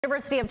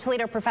University of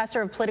Toledo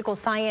professor of political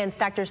science,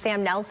 Dr.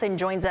 Sam Nelson,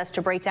 joins us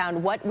to break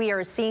down what we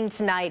are seeing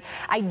tonight.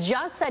 I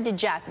just said to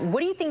Jeff, what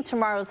do you think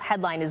tomorrow's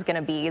headline is going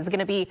to be? Is it going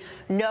to be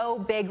no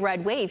big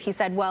red wave? He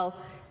said, well,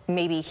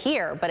 maybe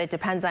here, but it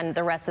depends on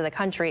the rest of the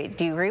country.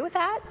 Do you agree with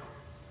that?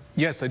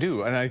 Yes, I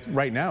do. And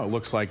right now, it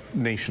looks like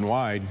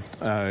nationwide,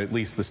 at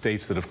least the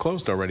states that have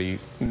closed already,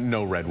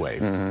 no red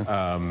wave.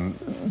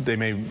 They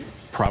may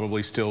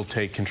probably still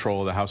take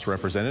control of the House of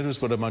Representatives,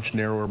 but a much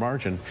narrower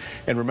margin.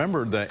 And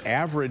remember, the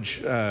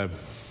average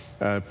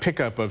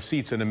pickup of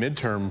seats in a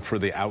midterm for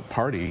the out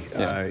party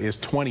is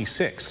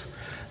 26.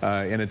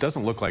 And it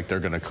doesn't look like they're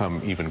going to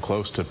come even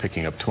close to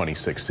picking up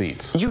 26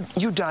 seats.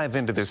 You dive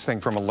into this thing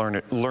from a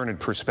learned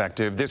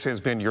perspective. This has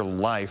been your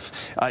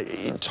life.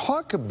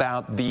 Talk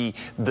about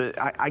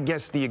I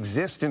guess the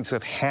existence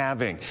of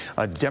having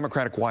a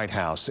Democratic White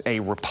House,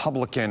 a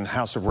Republican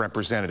House of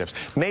Representatives,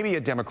 maybe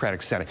a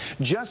Democratic Senate.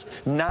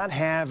 Just not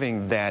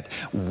having that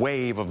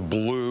wave of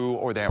blue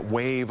or that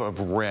wave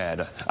of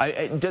red.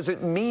 Does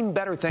it mean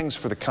better things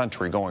for the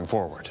country going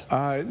forward?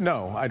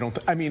 No, I don't.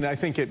 I mean, I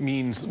think it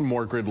means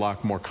more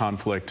gridlock, more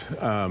conflict.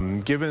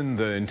 Given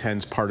the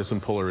intense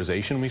partisan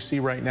polarization we see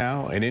right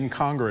now, and in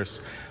Congress,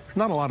 there's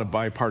not a lot of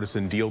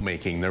bipartisan deal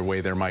making the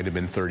way there might have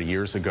been 30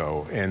 years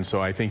ago. And so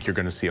I think you're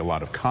going to see a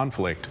lot of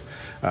conflict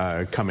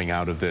coming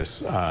out of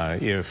this.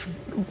 If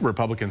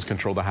Republicans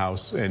control the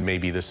House and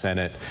maybe the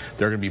Senate,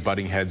 they're going to be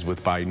butting heads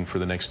with Biden for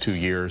the next 2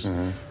 years.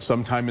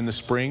 Sometime in the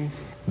spring,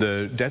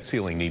 the debt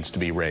ceiling needs to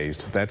be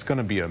raised. That's going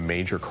to be a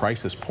major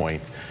crisis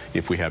point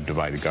if we have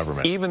divided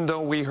government. Even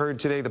though we heard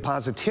today the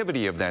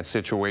positivity of that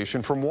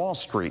situation from Wall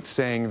Street,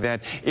 saying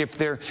that if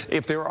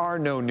there are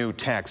no new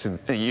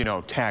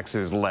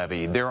taxes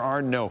levied, there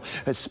are no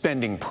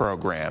spending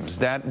programs,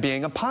 that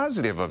being a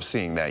positive of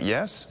seeing that,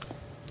 yes?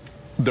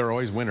 There are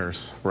always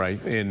winners,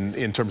 right?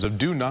 In terms of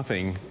do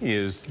nothing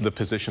is the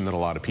position that a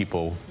lot of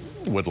people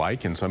would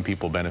like, and some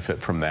people benefit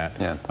from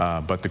that.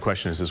 But the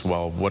question is,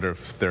 well, what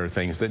if there are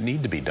things that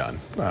need to be done?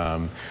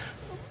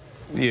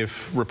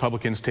 If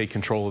Republicans take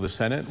control of the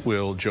Senate,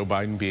 will Joe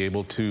Biden be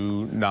able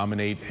to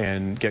nominate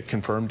and get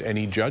confirmed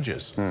any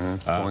judges,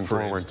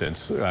 for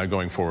instance,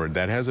 going forward?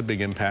 That has a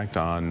big impact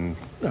on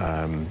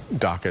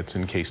dockets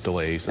and case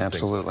delays and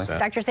things like that.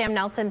 Dr. Sam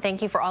Nelson,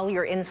 thank you for all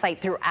your insight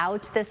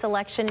throughout this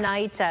election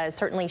night.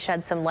 Certainly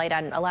shed some light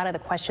on a lot of the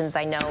questions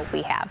I know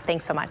we have.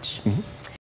 Thanks so much.